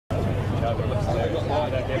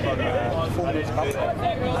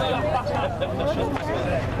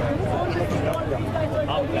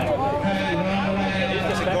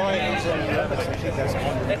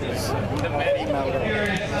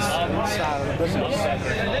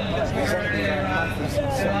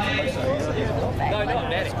No, not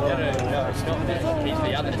Matic. No, it's not Matic. He's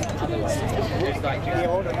the other one. He's like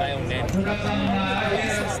the male man.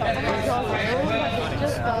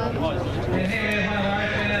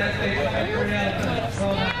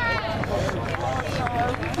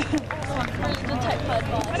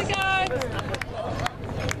 How'd it go?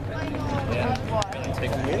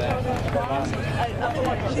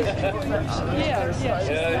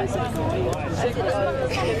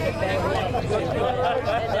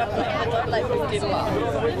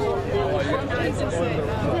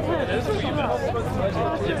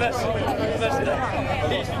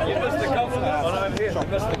 You missed the compliment. Oh, no, I'm here. You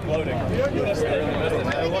missed the gloating. You missed the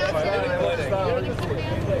gloating.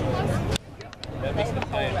 Yeah, missed the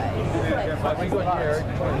pain.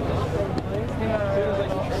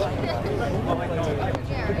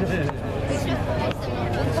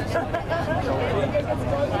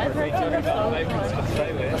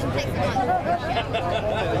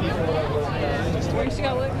 Where you should go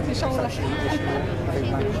look with your shoulder. A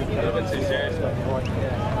little bit too serious.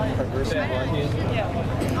 Yeah.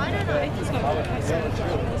 I don't know. It's not good.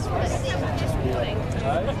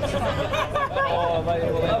 Oh, mate,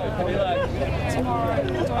 well, that would be like tomorrow. I'd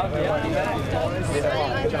be like,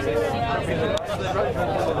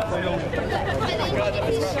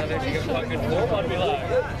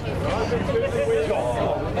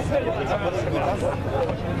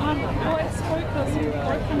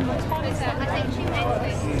 I think she meant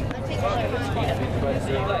this.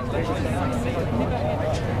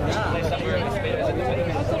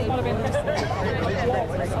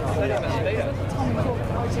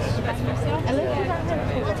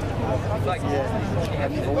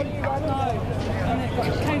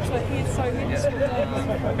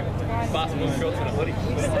 basketball shorts and a hoodie.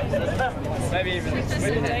 Maybe even I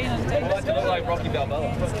like to look like Rocky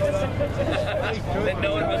Balboa. Then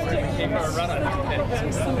no one must keep her a runner.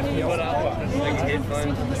 You put up like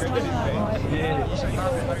headphones. Yeah.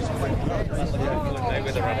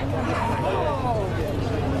 With a running.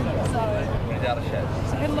 Without a shadow.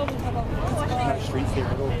 Street fair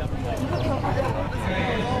at all.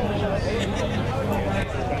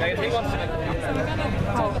 He wants to.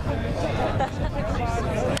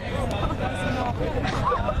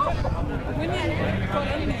 When you got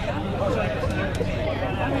in there,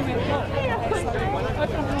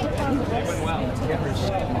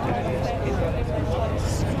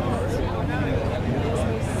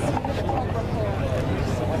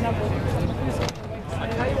 I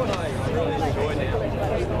tell you what I really enjoy now.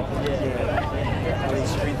 These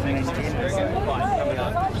street things coming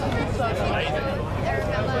up.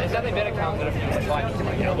 There's nothing better come than if you can find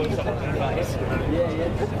elbow someone in the face.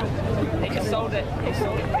 He just sold it. He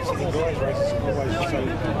sold it.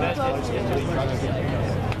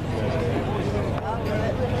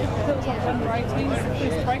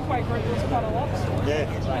 His breakaway group was quite a lot. Yeah.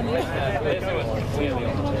 This was clearly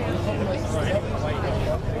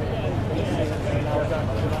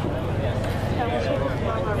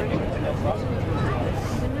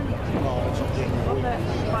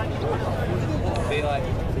be like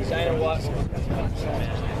Shane Watts.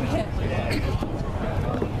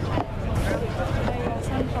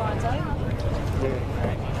 Sometimes, eh?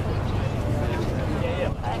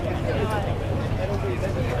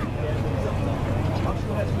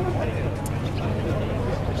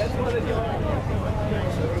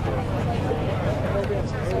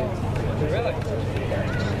 Really?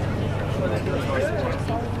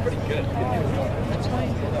 Pretty good.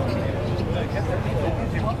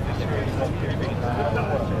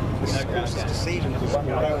 It's deceiving because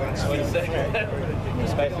you know it's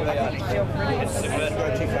basically it's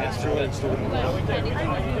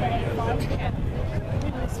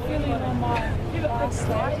It's feeling on my last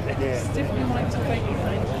leg. It's definitely wanting to beat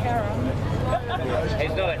Karen.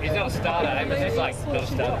 He's not a starter, but he's like not a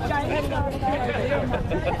starter.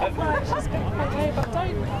 But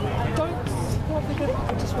don't what the good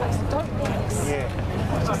just relax. Don't relax. Yeah.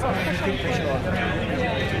 Just like push on.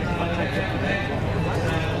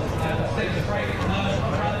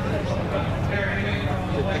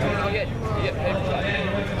 You get people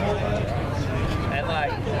and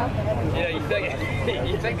like, you know,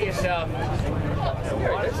 you think to yourself,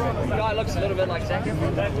 this guy looks a little bit like Zach.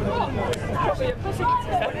 Probably a pussy.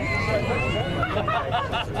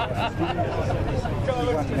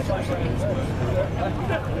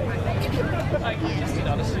 Like, you just an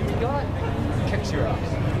unassuming guy. Kicks your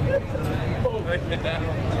ass. Out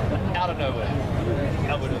of nowhere.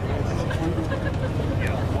 Out of nowhere.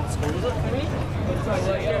 What school is it?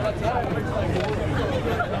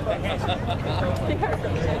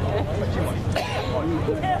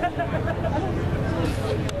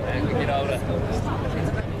 And we get older.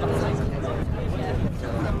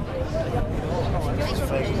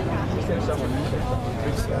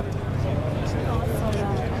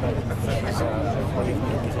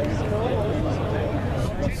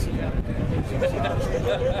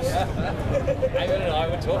 David and I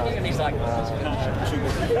were talking, and he's like,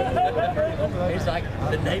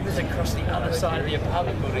 the neighbours across the other side of the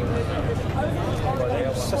apartment building.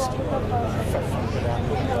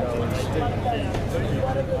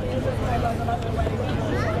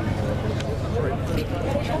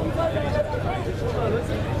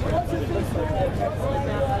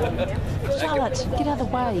 Charlotte, get out of the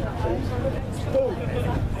way.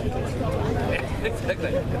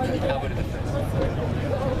 Exactly.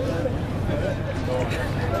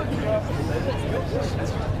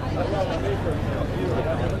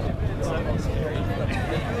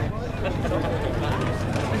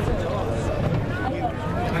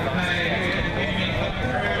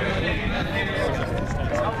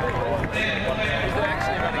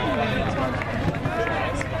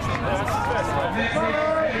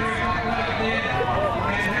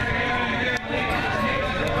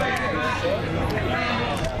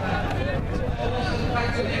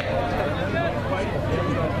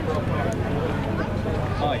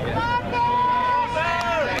 Oh, yeah.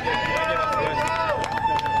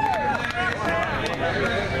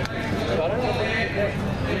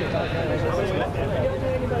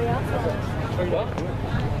 What?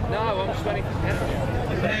 No, I'm just waiting for Hannah.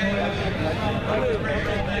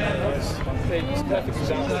 It's perfect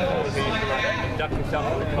example of conduct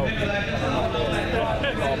himself in the cold.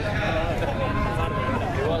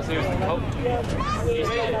 He was the cold. He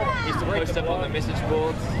used to post up on the message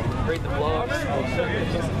boards, read the blogs.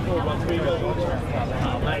 We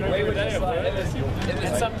were just like, it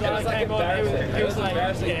was some guy came on, he was like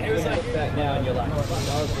that now, and you're like, I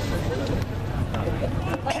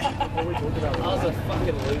was a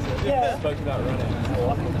fucking loser. Yeah. Spoke about running. And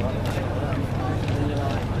you're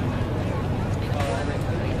like,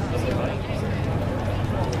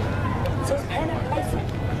 So it's Anna Mason.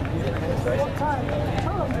 What time?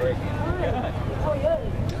 Oh, yeah.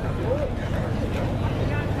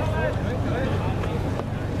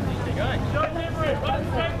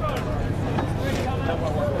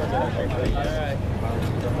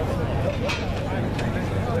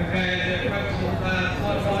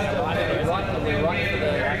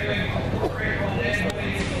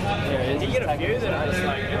 You get a few that are just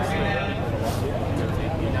like, you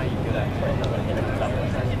know, you're good at.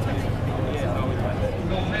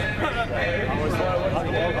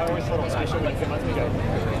 I always thought it was special like 2 months ago.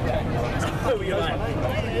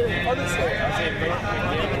 Honestly, I said,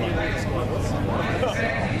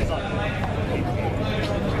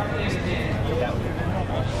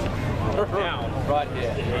 down, right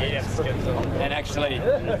here. Yes. And actually,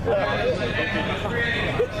 there's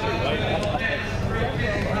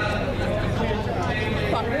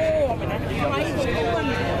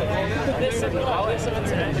some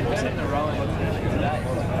in the rowing today.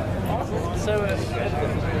 So,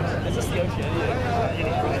 is this the ocean?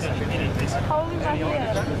 Holy right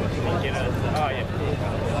here. Oh, yeah.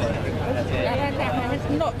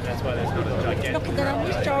 Look. That's why there's not a gigantic. Look at the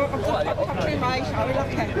numbers, Joe. I'm going to put in my show.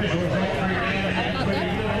 Look at it.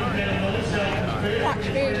 Watch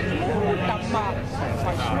this. Oh, dumb man.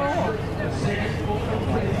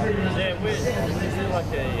 Yeah, we're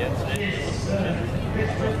like a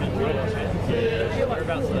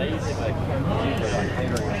whereabouts are they usually like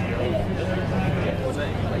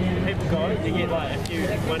people go, you get like if you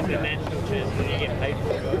won the national champs and you get paid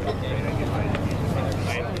for it.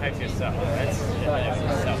 Pay for yourself. That's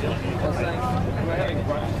stuff.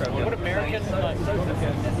 What American like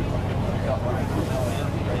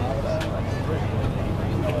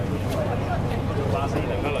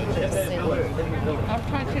I'm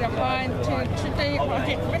trying to find today I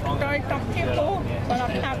get recognized some people, but I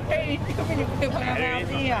can't pay too many people around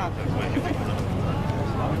here.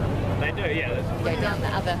 They do, yeah. Go down the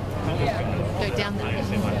other. Yeah. Go down the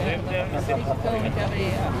Going down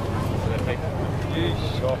here. New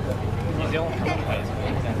Zealand pays.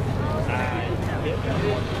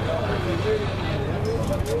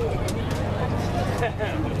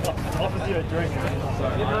 Offers you a drink.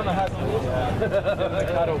 Give him a hug. Give him a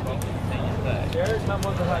cuddle. Jared, mum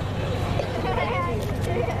wants a hug.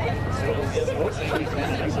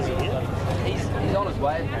 He's on his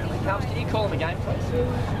way apparently. Can you call him again, please?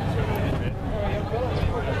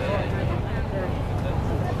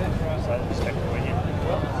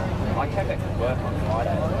 work on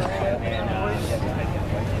Friday.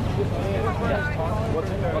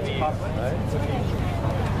 What's pub,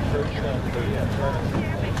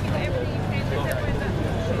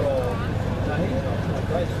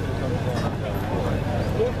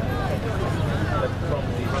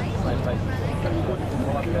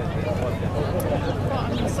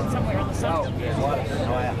 somewhere on the side.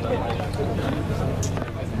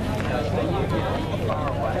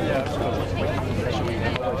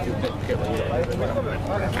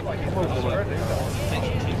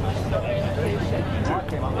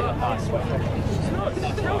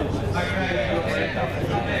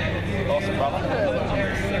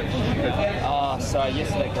 So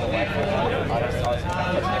yesterday got away from it.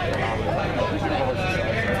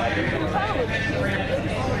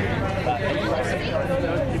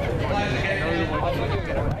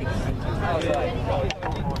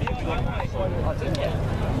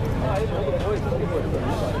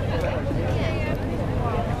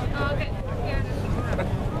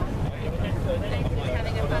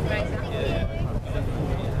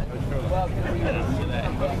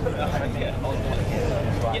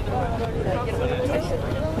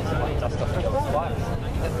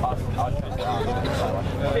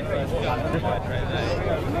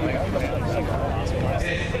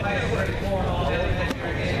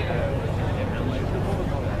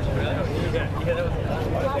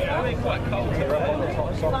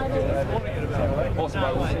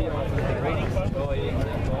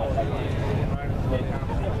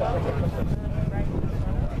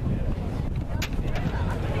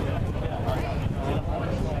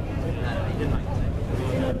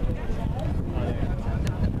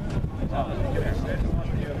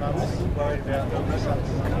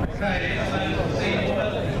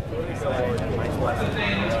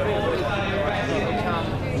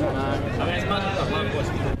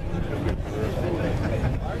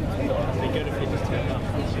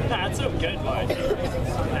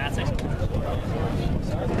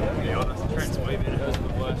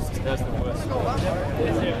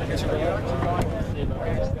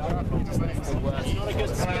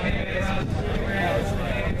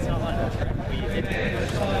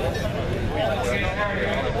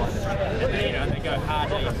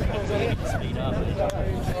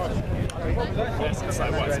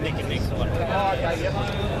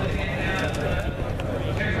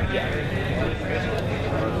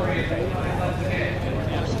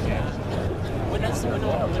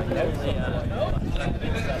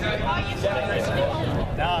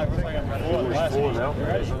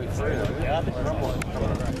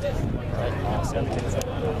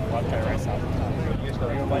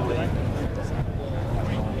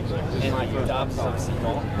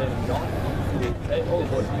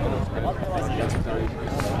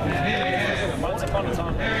 Once upon a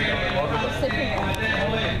time.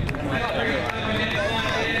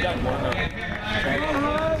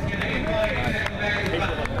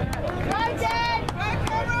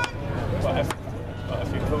 If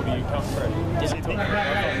you're cool, do you come through?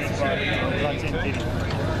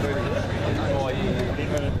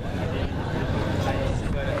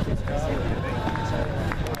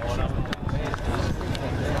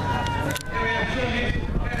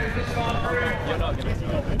 You're not going to see it.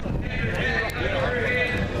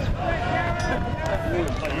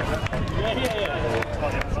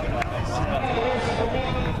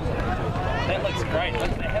 That looks great.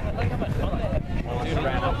 Look how much fun they have. Dude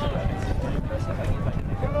ran up to it.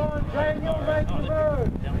 Come on, Jane, you'll make the move.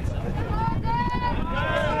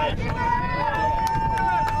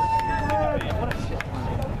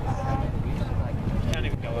 Can't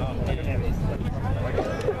even go up. They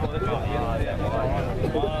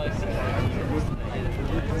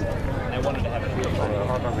wanted to have it.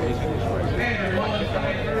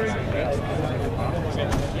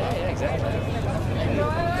 Yeah, exactly.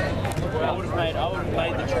 I would have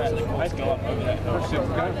made the track the course go up over that.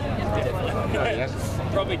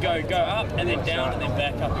 Definitely. Probably go up and then down and then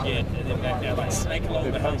back up again and then back down, like snake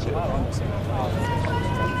along the hill.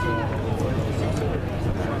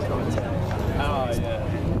 Oh yeah.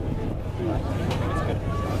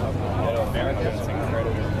 America's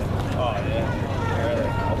incredible. Oh yeah. Really.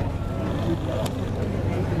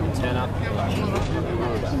 Turn up.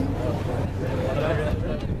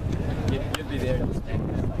 You'd be there.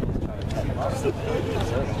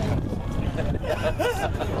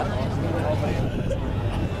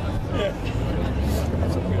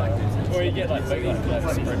 Or you get like big like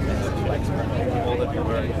sprint, all that you're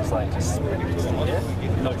wearing is like just sprinting. Yeah.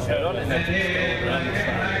 No shirt on and then just go around the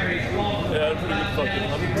side. Yeah, pretty good fucking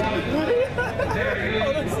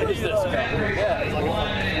honestly, just go. Yeah, it's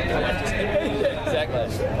like exactly.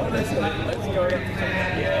 Let's go.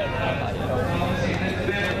 Yeah.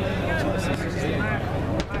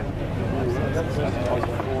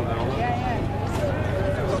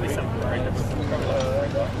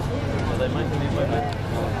 Do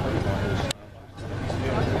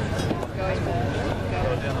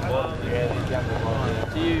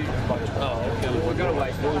you? Oh, okay. We're gonna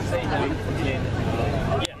wait. We'll see.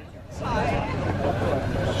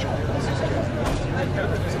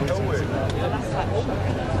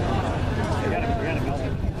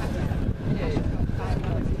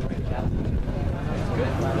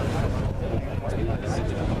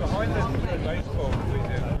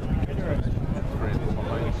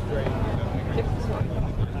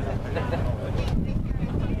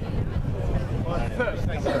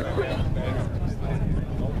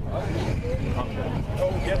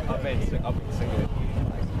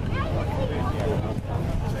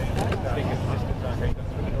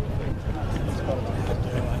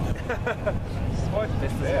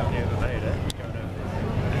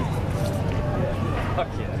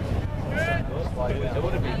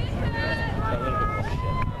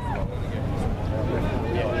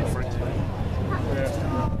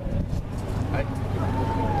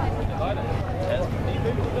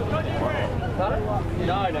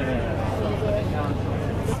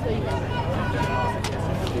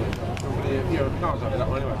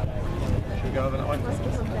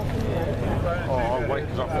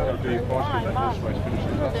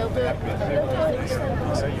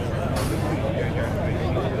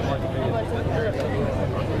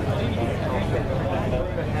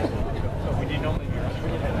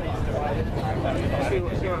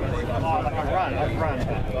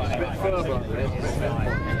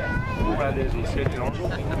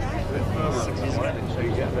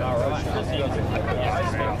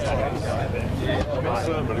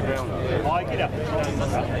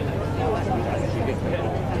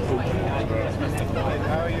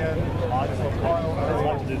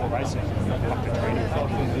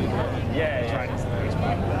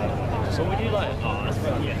 So would you like? Oh, that's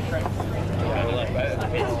fun. Yeah.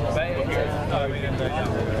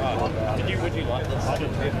 Would you like this? I did.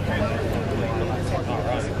 All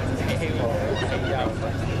right.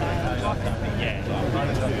 Yeah.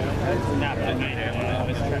 No, but I mean,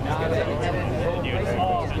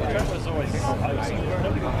 Trevor was always close.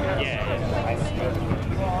 Yeah.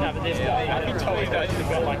 No, but there's I've been told that you've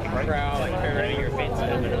got like a crowd, like around your fence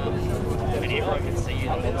coming up, and everyone can see you.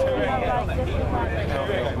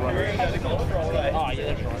 Oh,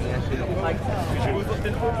 yeah, that's right.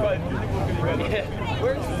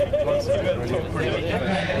 Where's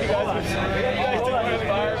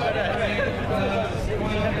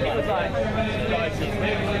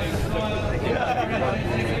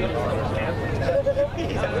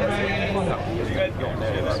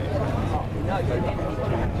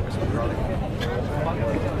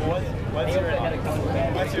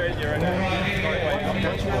What's your age right now?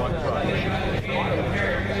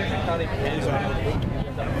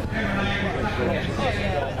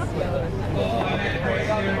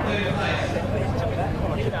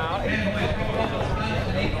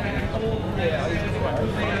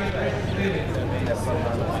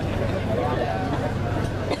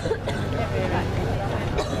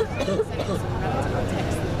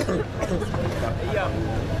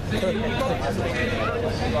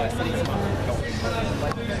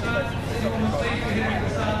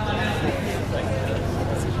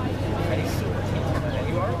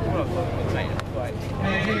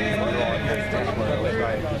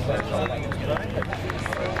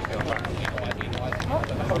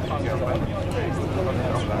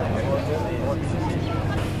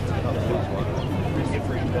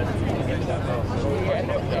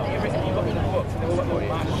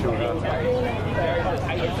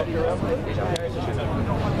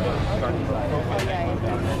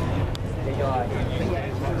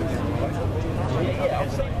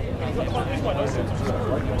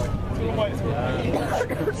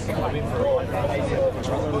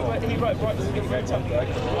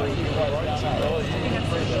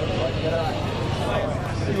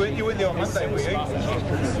 You went there on Monday, were you?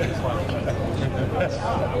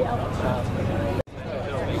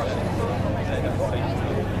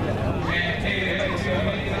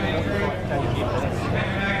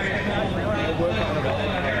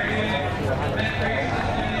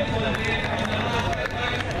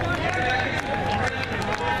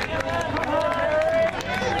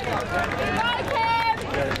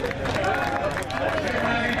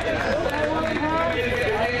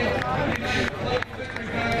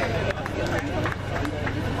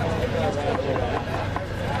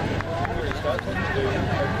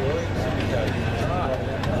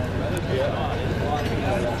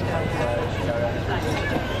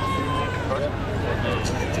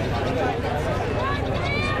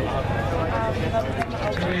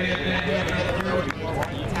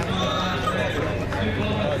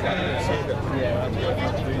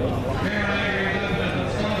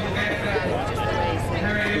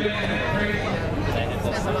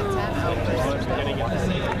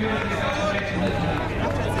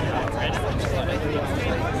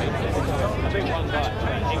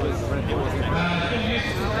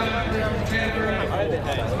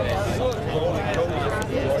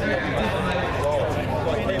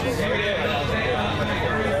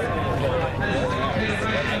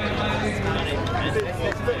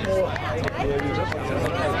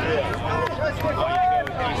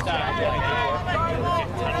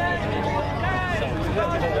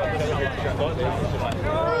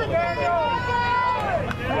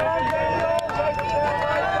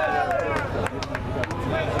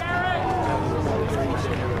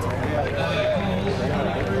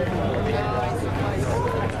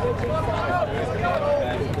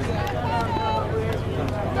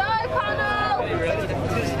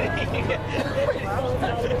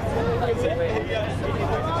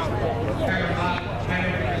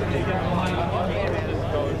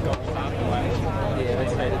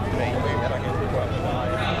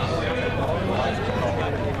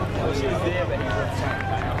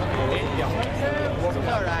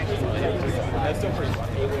 That's still pretty fun.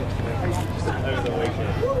 Over the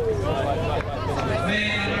weekend.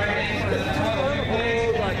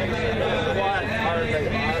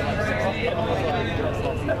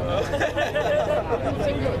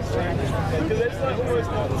 Because it's like almost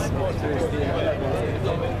not the sport to do.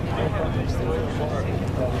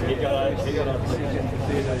 He got on. We got him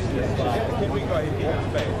in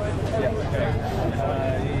space. Yeah, okay.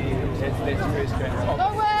 That's Chris going.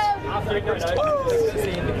 After it goes,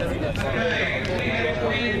 see him because he got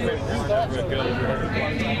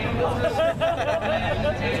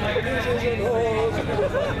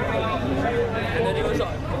and then he was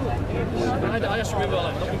like, I just remember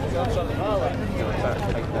like looking for belts on the car,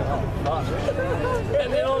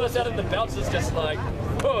 and then all of a sudden the bounce is just like,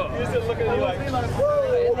 oh. He was just looking at you like, whoa.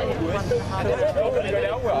 And then it's not going to go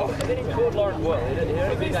down well. And then he called Lauren Boyle.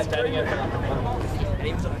 He'd been standing over. And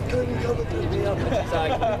he was like, go,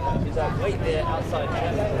 he's like, wait there outside.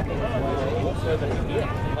 He walks over to here,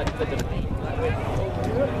 like the domain.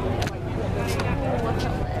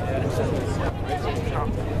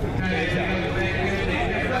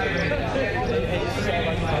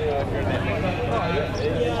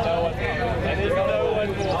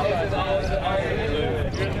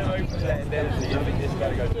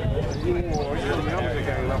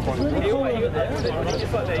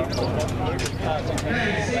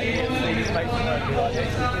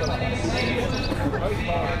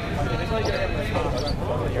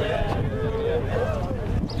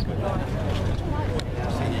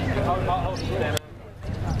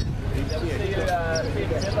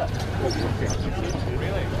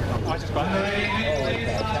 I just got that.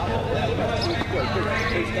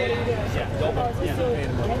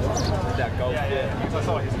 That goal. Yeah. I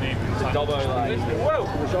saw his name. Dobbo, like. Whoa!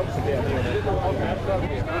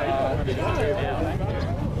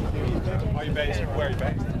 Are you based? Where are you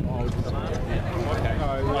based? Okay.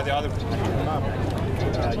 Are the other?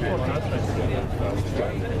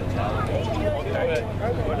 Okay.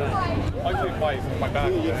 Hopefully my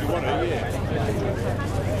bag. If you want to,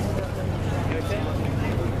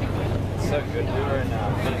 so good. We were in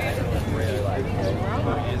Rio like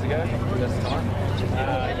 4 years ago this time.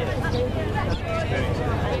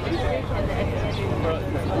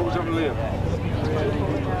 What was over there?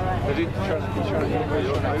 They didn't try to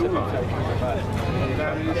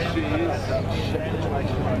she is.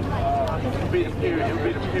 It'll be the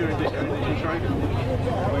period that you're training.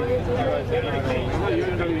 You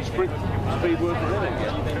don't need sprint speed work for that.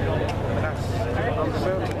 That's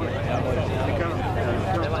unfair. You can't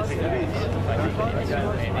think it is.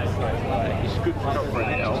 It's good to come for an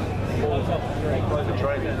hour. The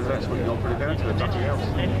training, because that's what you're not putting down to, nothing else.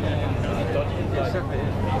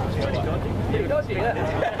 Pretty dodgy, yeah.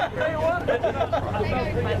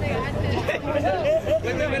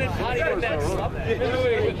 We've been in party with that stuff.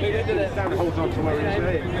 Don't hold on to where he's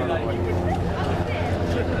there.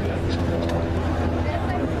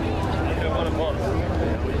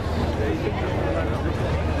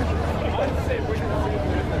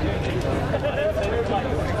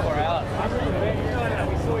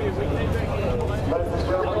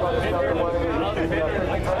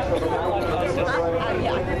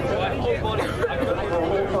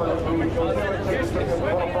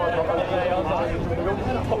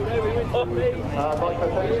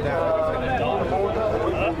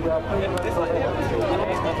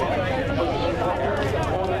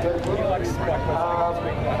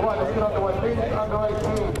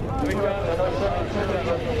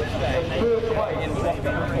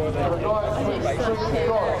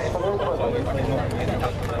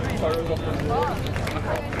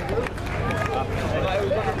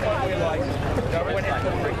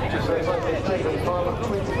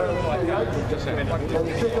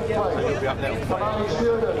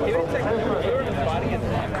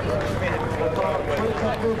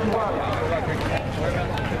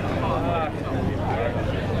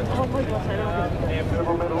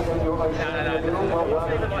 Silver medal in your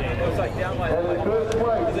It's like down my and in first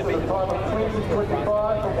place at the time of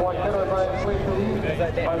 2025 from Waikato Bay, Queensland,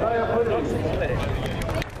 Isaiah Pritty.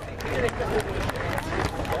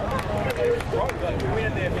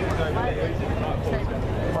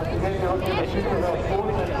 Once again, you're looking at the shooting of our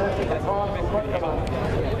sports and fantastic time for Waikato.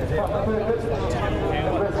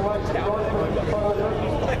 Congratulations, guys, for the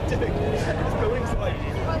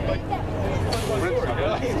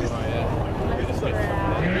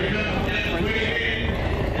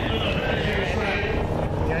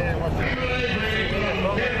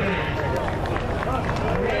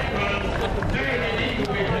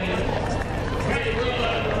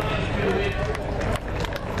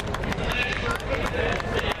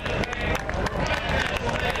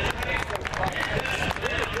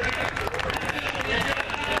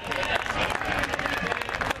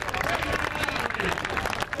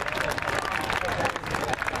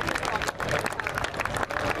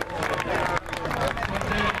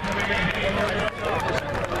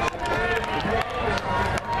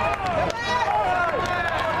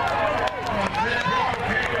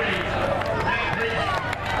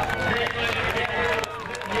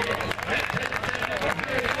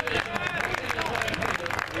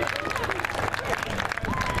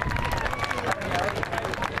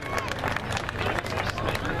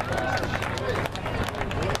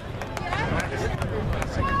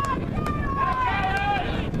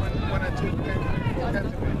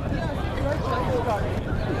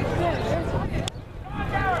Yeah.